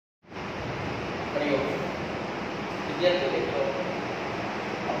વિદ્યાર્થી મિત્રો,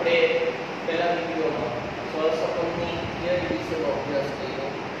 આપણે પહેલા વિડિયોમાં સહસંબંધની થિયરી વિશેનો અભ્યાસ કર્યો.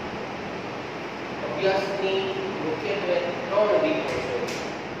 અભ્યાસની મુખ્યત્વે ત્રણ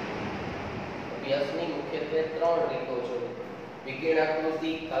રીતો છે.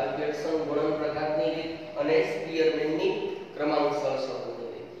 વિકિરણાકૃતિ, કાલ્ક્યુલેશન, ગુણન પ્રકારની રીત અને સ્પીયરમેનની ક્રમાંક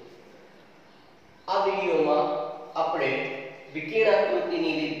સહસંબંધની રીત. આ વિડિયોમાં આપણે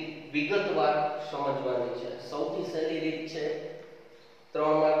વિકિરણાકૃતિની રીત વિગતવાર સમજવાની છે. સૌથી સહેલી રીત છે,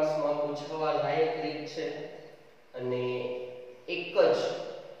 3 માર્ક્સમાં પૂછવા લાયક રીત છે અને એક જ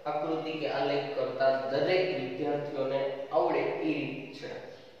આકૃતિ કે આલેખ કરતા દરેક વિદ્યાર્થીઓને આવડે એ રીત છે.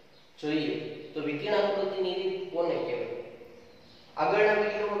 જોઈએ તો વિકિરણાકૃતિની રીત કોને કહેવાય? આગળના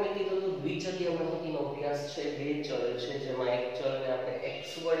વિડિયોમાં મેં કીધું હતું દ્વિચલીય માહિતીનો અભ્યાસ છે. બે ચલ છે જેમાં એક ચલને આપણે x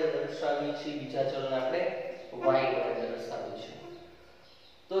વડે દર્શાવીએ છીએ, બીજા ચલને આપણે y વડે દર્શાવીએ છીએ.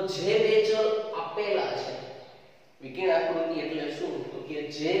 તો જે બે ચલ આપેલા છે, વિકિરણાકૃતિ એટલે શું? તો કે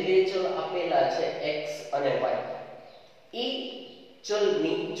જે બે ચલ આપેલા છે x અને y, એ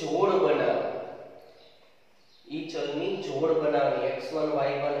ચલની જોડ બનાવવાની, x1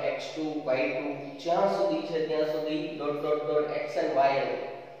 y1 x2 y2 જ્યાં સુધી છે ત્યાં સુધી dot dot dot x and y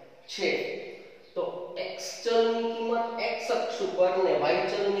છે. તો x ચલની કિંમત x અક્ષ ઉપર ને y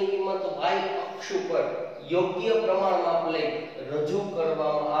ચલની કિંમત y અક્ષ ઉપર યોગ્ય પ્રમાણમાં લઈ રજૂ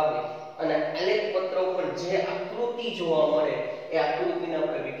કરવામાં આવે અને આલેખ પત્ર ઉપર જે આકૃતિ જોવા મળે એ આકૃતિને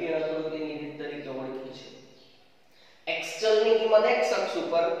આપણે વિકિરણાકૃતિની રીત તરીકે ઓળખીએ છીએ. x ચલની કિંમત x અક્ષ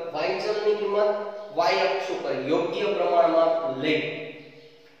ઉપર, y ચલની કિંમત y અક્ષ ઉપર યોગ્ય પ્રમાણમાં લઈ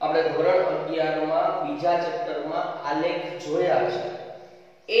આપણે ધોરણ 11 માં બીજા ચેપ્ટરમાં આલેખ જોયા છે.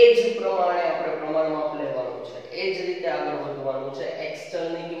 એ જ પ્રમાણે આપણે પ્રમાણમાપ લેવાનું છે. એ જ રીતે આગળ વધવાનું છે. x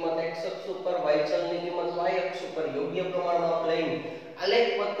ચલની કિંમત x અક્ષ ઉપર, y ચલની કિંમત y અક્ષ ઉપર યોગ્ય પ્રમાણમાપ લઈને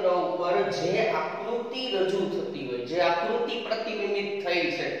આલેખ પત્ર ઉપર જે આકૃતિ રજૂ થતી હોય, જે આકૃતિ પ્રતિબિંબિત થઈ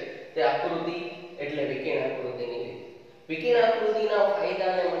છે તે આકૃતિ એટલે વિકિરણાકૃતિની રીત. વિકિરણાકૃતિના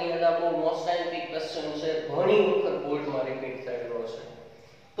ફાયદા અને મર્યાદા બહુ મોસ્ટ ટાઈમ ક્વેશ્ચન છે, ઘણી વખત બોર્ડમાં રિપીટ થયેલો છે.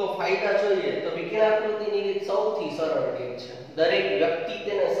 તો ફાયદા જોઈએ તો વિકિરણાકૃતિની રીત સૌથી સરળ રીત છે. દરેક વ્યક્તિ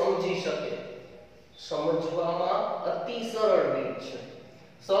તેને સમજી શકે, સમજવામાં અતિ સરળ રીત છે.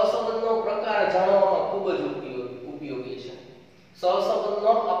 સહસંબંધનો પ્રકાર જાણવામાં ખૂબ જ ઉપયોગી છે.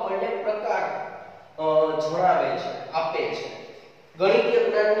 સહસંબંધનો આપણને પ્રકાર જણાવે છે, આપે છે. ગણિતીય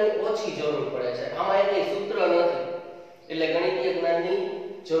જ્ઞાનની ઓછી જરૂર પડે છે. આમાં કોઈ સૂત્ર નથી એટલે ગણિતીય જ્ઞાનની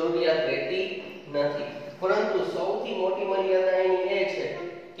જરૂરિયાત રહેતી નથી. પરંતુ સૌથી મોટી મર્યાદા એની એ છે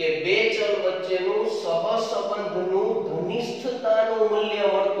કે બે ચલ વચ્ચેનું સહસંબંધનું ઘનિષ્ઠતાનું મૂલ્ય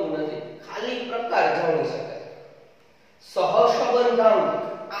મળતું નથી. ખાલી પ્રકાર જાણી શકાય. સહસંબંધાંક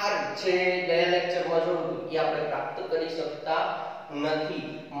આ જે ગયા લેક્ચરમાં જોયું એ આપણે પ્રાપ્ત કરી શકતા નથી.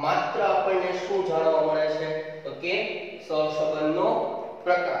 માત્ર આપણને શું જાણવા મળે છે તો કે સહસંબંધનો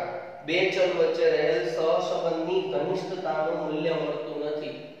પ્રકાર. બે ચલ વચ્ચે રહેલ સહસંબંધની ઘનિષ્ઠતાનું મૂલ્ય મળતું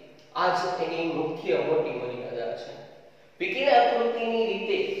નથી. આ જ એની મુખ્ય મોટી મર્યાદા છે. વિકિરણાકૃતિની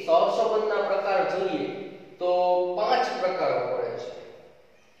રીતે સહસંબંધના પ્રકાર જોઈએ તો 5 પ્રકારો પડે છે,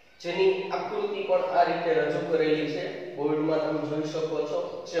 જેની આકૃતિ પણ આ રીતે રજૂ કરેલી છે. બોર્ડમાં તમે જોઈ શકો છો.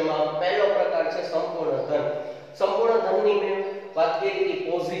 જેમાં પહેલો પ્રકાર છે સંપૂર્ણ ધન. સંપૂર્ણ ધનની મેં વાત કરી હતી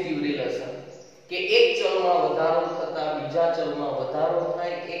પોઝિટિવ રિલેશન, કે એક ચલમાં વધારો થતા બીજા ચલમાં વધારો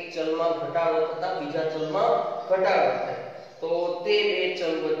થાય, એક ચલમાં ઘટાડો થતા બીજા ચલમાં ઘટાડો થાય. તો તે બે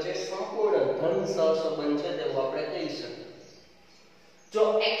ચલ વચ્ચે સંપૂર્ણ ધન સહસંબંધ છે તેવું આપણે કહી શકીએ. જો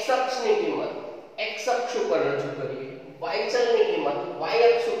x અક્ષની કિંમત x અક્ષ ઉપર રજૂ કરીએ, y ચલની કિંમત y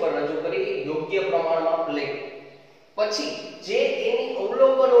અક્ષ ઉપર રજૂ કરીએ યોગ્ય પ્રમાણમાં લઈ, પછી જે એની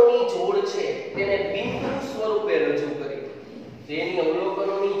અવલોકનોની જોડ છે તેને બિંદુ સ્વરૂપે રજૂ કરી, જેની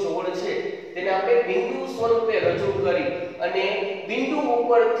અવલોકનોની જોડ છે તેને આપણે બિંદુ સ્વરૂપે રજૂ કરી અને બિંદુ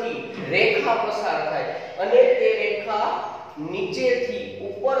ઉપરથી રેખા પસાર થાય અને તે રેખા નીચેથી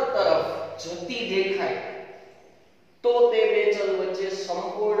ઉપર તરફ જતી દેખાય, તો તે બે ચલ વચ્ચે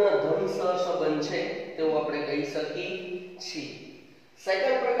સંપૂર્ણ ધન સહસંબંધ છે તેવું આપણે કહી શકીએ છીએ.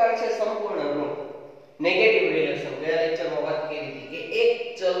 સેકન્ડ પ્રકાર છે સંપૂર્ણ ઋણ, નેગેટિવ રિલેશન. ગયા લેક્ચરમાં વાત કરી હતી કે એક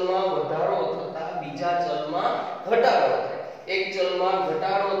ચલમાં વધારો થતા બીજા ચલમાં ઘટાડો થાય, એક ચલમાં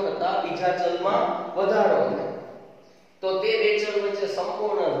ઘટાડો થતા બીજા ચલમાં વધારો થાય, તો તે બે ચલ વચ્ચે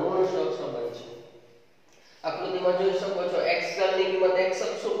સંપૂર્ણ ઋણ સહસંબંધ છે. આકૃતિમાં જોઈ શકો છો x ચલની કિંમત x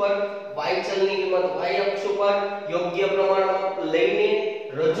અક્ષ ઉપર, y ચલની કિંમત y અક્ષ ઉપર યોગ્ય પ્રમાણમાં લઈને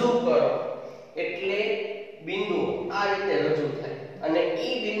રજૂ કરો એટલે બિંદુ આ રીતે રજૂ થાય અને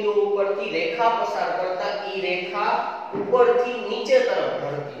ઈ બિંદુ ઉપરથી રેખા પસાર કરતા ઈ રેખા ઉપરથી નીચે તરફ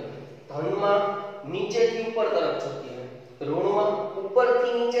ઢળતી હોય. ધનમાં નીચેથી ઉપર તરફ જતી હોય, ઋણમાં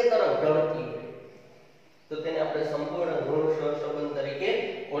ઉપરથી નીચે તરફ ઢળતી હોય. તો તેને આપણે સંપૂર્ણ ઋણ સહસંબંધ તરીકે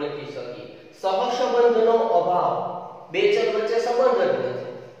ઓળખી શકીએ. સહસંબંધનો અભાવ, બે ચલ વચ્ચે સંબંધ જ નથી,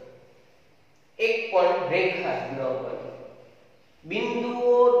 એક પણ રેખા ન બને,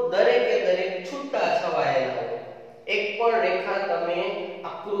 બિંદુઓ દરેકે દરેક છૂટા છવાયેલા હોય, એક પણ રેખા તમે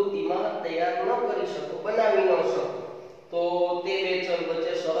આકૃતિમાં તૈયાર ન કરી શકો, બનાવી ન શકો, તો તે બે ચલ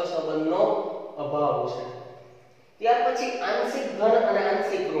વચ્ચે સહસંબંધનો અભાવ છે. ત્યાર પછી આંશિક ધન અને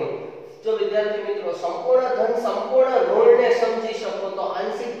આંશિક ઋણ. જો વિદ્યાર્થી મિત્રો સંપૂર્ણ ધન સંપૂર્ણ ઋણને સમજી શકો તો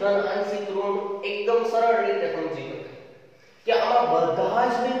આંશિક ધન આંશિક ઋણ એકદમ સરળ રીતે સમજી શકાય કે આમાં બધા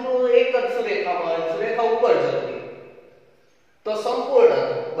જ બિંદુઓ એક જ સુરેખામાં હોય, સુરેખા ઉપર જતી, તો સંપૂર્ણ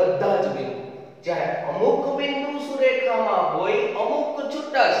બધા જ બિંદુ. જ્યારે અમુક બિંદુ સુરેખામાં હોય, અમુક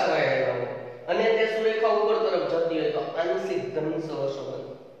છૂટા છવાયેલા હોય અને તે સુરેખા ઉપર તરફ જતી હોય તો આંશિક ધન સહસંબંધ.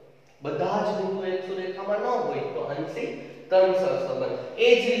 બધા જ બિંદુ એક સુરેખામાં ન હોય તો આંશિક ધન સહસંબંધ. એ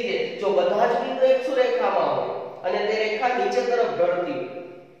જ રીતે જો બધા જ બિંદુ એક સુરેખામાં હોય અને તે રેખા નીચે તરફ ઢળતી હોય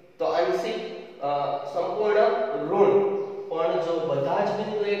તો આંશિક સંપૂર્ણ ઋણ. પણ જો બધા જ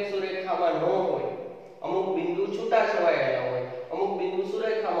બિંદુ એક સુરેખામાં ન હોય, અમુક બિંદુ છૂટા છવાયેલા હોય, અમુક બિંદુ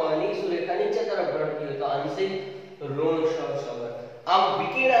સુરેખામાં હોય અને સુરેખા નીચે તરફ ઢળતી હોય તો આંશિક ઋણ સહસંબંધ. આમ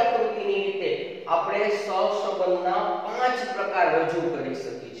વિકિરણ આકૃતિની રીતે આપણે સહસંબંધના 5 પ્રકાર રજૂ કરી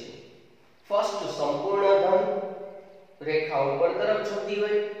શકીએ છીએ. ફર્સ્ટ, સંપૂર્ણ ધન, રેખા ઉપર તરફ જતી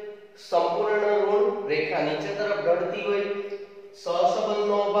હોય, સંપૂર્ણ ઋણ, રેખા નીચે તરફ ઢળતી હોય,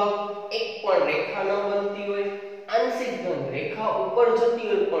 સહસંબંધનો અભાવ, એક પણ રેખા ન બનતી હોય, આંશિક ધન, રેખા ઉપર જતી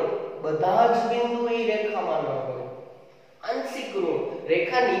હોય પણ બધા જ બિંદુ એ રેખામાં ન હોય, આંશિક ઋણ,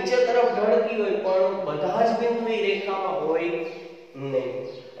 રેખા નીચે તરફ ઢળતી હોય પણ બધા જ બિંદુ એ રેખામાં હોય નહીં.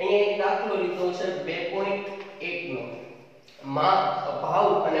 અહીંયા એક દાખલો લીધો છે 2.1 નો. ભાવ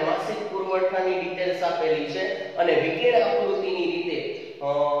અને માસિક પુરવઠાની ડિટેલ્સ આપેલી છે અને વિકિરણ આકૃતિની રીતે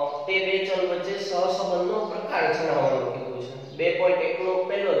તે બે ચલ વચ્ચે સહસંબંધનો પ્રકાર જણાવવાનું કીધું છે. 2.1 નો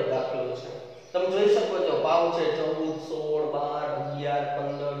પહેલો જ દાખલો છે. તમે જોઈ શકો છો ભાવ છે 14, 16, 12, 11,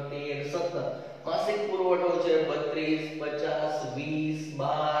 15, 13, 17. માસિક પુરવઠો છે 32, 50, 20,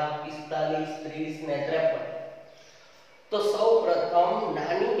 12, 45, 30 ને 53. તો સૌપ્રથમ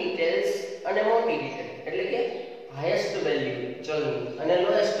નાની ડિટેલ્સ અને મોટી ડિટેલ એટલે કે હાઈએસ્ટ વેલ્યુ ચલની અને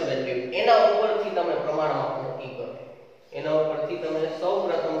લોએસ્ટ વેલ્યુ એના ઉપરથી તમે પ્રમાણમાપ નક્કી કરો. એના ઉપરથી તમે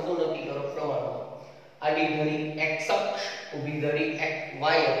સૌપ્રથમ શું નક્કી કરો? પ્રમાણમાપ. આડી ધરી x અક્ષ, ઊભી ધરી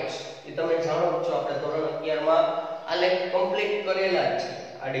y અક્ષ. એ તમે જાણો છો, આપણે ધોરણ 11 માં આલેખ કમ્પ્લીટ કરેલા જ છે.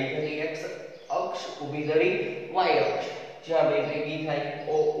 આડી ધરી x અક્ષ, ઊભી ધરી y અક્ષ, જ્યાં બે ભેગી થાય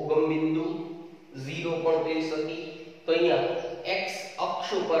o ઉગમ બિંદુ 0 પણ કહી શકી. તો અહીંયા x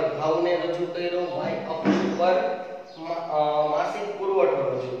અક્ષ ઉપર ભાવને રજૂ કર્યો, y અક્ષ ઉપર માસિક પુરવઠો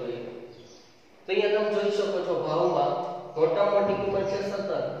રજૂ કર્યો. તો અહીંયા તમે જોઈ શકો છો ભાવમાં મોટા મોટી કિંમત છે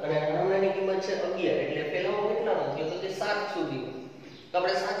 17 અને નાનાની કિંમત છે 11. એટલે પહેલામાં કેટલાનો થયો? તો કે 7 સુધી. તો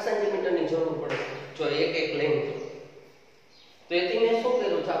આપણે 7 સેન્ટીમીટર ની જરૂર પડે જો એક એક લેન્થ. તો એથી મેં શું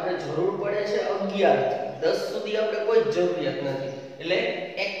કર્યું છે? આપણે જરૂર પડે છે 11 થી 10 સુધી આપણે કોઈ જરૂરિયાત નથી. એટલે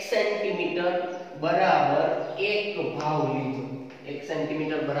 1 સેન્ટીમીટર બરાબર 1 ભાવ લીધો. 1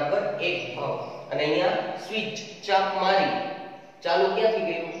 સેન્ટીમીટર બરાબર 1 ભાવ. અને અહીંયા સ્વિચ ચાપ મારી ચાલુ ક્યાંથી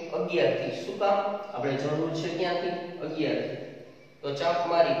ગયું? 11 થી. શું કામ? આપણે જરૂર છે ક્યાંથી? 11 થી. તો ચાપ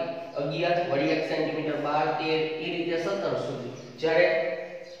મારી 11 વળી 1 સેન્ટીમીટર 12, 13 એ રીતે 17 સુધી. જ્યારે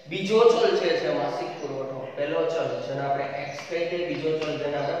બીજો ચલ છે માસિક પુરવઠો, પહેલો ચલ જેને આપણે x કહીએ, બીજો ચલ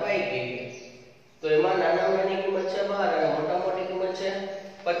જેને આપણે y કહીએ. તો એમાં નાની કિંમત છે 12 અને મોટા મોટી કિંમત છે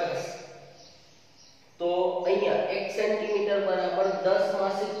 50. તો અહીંયા 1 સેન્ટીમીટર બરાબર 10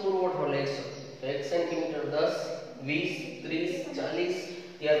 માસિક પુરવઠો લઈ શકો. તો 1 સેન્ટીમીટર 10, 20, 30, 40,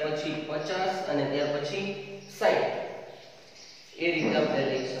 ત્યાર પછી 50 અને ત્યાર પછી 60. એ રીતે આપણે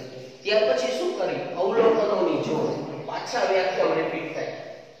લઈ શકીએ. ત્યાર પછી શું કરી? અવલોકનોની જોડ. પાછા વ્યાખ્યામાં રિપીટ થાય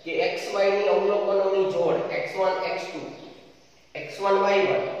કે xy ની અવલોકનોની જોડ x1 x2, x1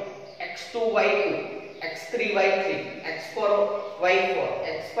 y1, x2 y2, x3 y3, x4 y4,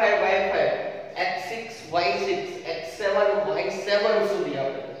 x5 y5, x6 y6, x7 y7 સુધી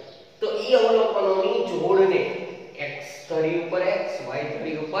આવે. તો એ અવલોકનોની જોડને x ધરી ઉપર x, y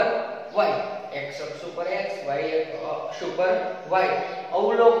ધરી ઉપર y, x અક્ષ ઉપર x, y અક્ષ ઉપર y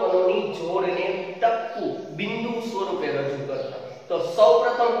અવલોકનોની જોડને ટપકું બિંદુ સ્વરૂપે રજૂ કરતા. તો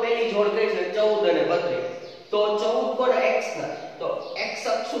સૌપ્રથમ પહેલી જોડ કઈ છે? 14 અને 32. તો 14 કોના? x ના. તો x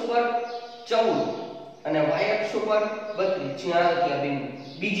અક્ષ ઉપર 14 અને y અક્ષ ઉપર 32, જ્યાં ત્યાં બિંદુ.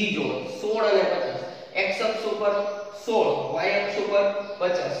 બીજી જોડ 16 અને 50, x અક્ષ ઉપર 16, y અક્ષ ઉપર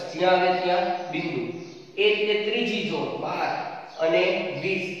 50, જ્યાં આવે ત્યાં બિંદુ. એ રીતે ત્રીજી જોડ 12 અને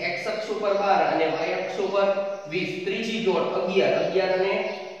 20, x અક્ષ ઉપર 12 અને y અક્ષ ઉપર 20. ત્રીજી જોડ 11 અને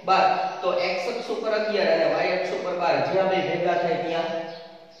 12 તો x અક્ષ ઉપર 11 અને y અક્ષ ઉપર 12 જ્યાં બે ભેગા થાય ત્યાં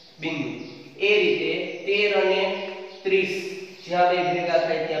બિંદુ એ રીતે 13 અને 30 જ્યાં બે ભેગા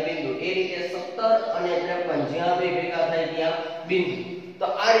થાય ત્યાં બિંદુ એ રીતે 17 અને 53 જ્યાં બે ભેગા થાય ત્યાં બિંદુ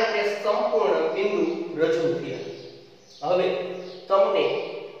તો આ રીતે સંપૂર્ણ બિંદુ રજૂ થયા હવે તમને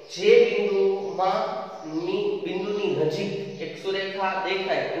જે બિંદુની નજીક એક સુરેખા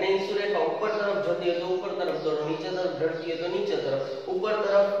દેખાય અને એ સુરેખા ઉપર તરફ જતી હોય તો ઉપર તરફ દોરો નીચે તરફ ઢળતી હોય તો નીચે તરફ ઉપર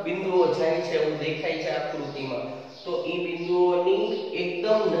તરફ બિંદુઓ જાય છે એવું દેખાય છે આકૃતિમાં તો એ બિંદુઓની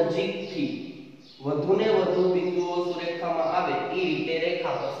એકદમ નજીકથી વધુને વધુ બિંદુઓ સુરેખામાં આવે એ રીતે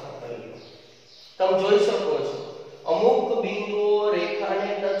રેખા પસાર કરવી તમે જોઈ શકો છો અમુક બિંદુઓ રેખાને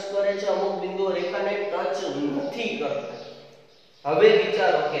ટચ કરે છે અમુક બિંદુઓ રેખાને ટચ નથી કરતા હવે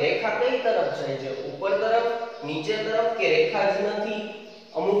વિચારો કે રેખા કઈ તરફ જાય છે ઉપર તરફ નીચે તરફ કે રેખા જ નથી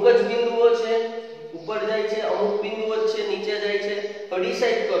અમુક જ બિંદુઓ છે ઉપર જાય છે અમુક બિંદુઓ જ છે નીચે જાય છે તો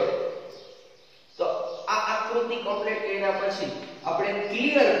ડિસાઈડ કરો તો આ આકૃતિ કમ્પ્લીટ કર્યા પછી આપણે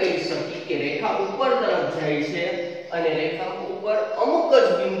ક્લિયર કહી શકીએ કે રેખા ઉપર તરફ જાય છે અને રેખા ઉપર અમુક જ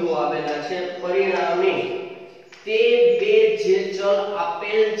બિંદુઓ આવેલા છે પરિણામે તે બે જે ચલ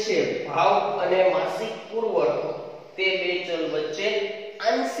આપેલ છે ભાવ અને માસિક પુરવઠો તે બે ચલ વચ્ચે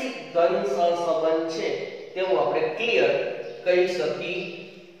આંશિક ઘન સહસંબંધ છે તેવું આપણે ક્લિયર કહી શકીએ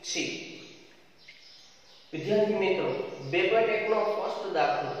છીએ વિદ્યાર્થી મિત્રો 2.1 નો ફર્સ્ટ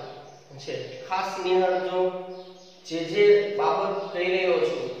દાખલો છે ખાસ નિહાળજો જે બાબત કહી રહ્યો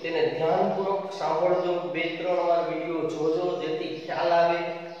છું તેને ધ્યાનપૂર્વક સાંભળજો 2-3 વાર વિડિયો જોજો જેથી ખ્યાલ આવે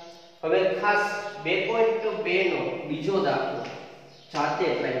હવે ખાસ 2.2 નો બીજો દાખલો જાતે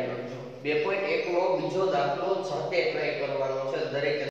ટ્રાય કરજો 2.1 નો બીજો દાખલો જાતે ટ્રાય કરવાનો છે દરેક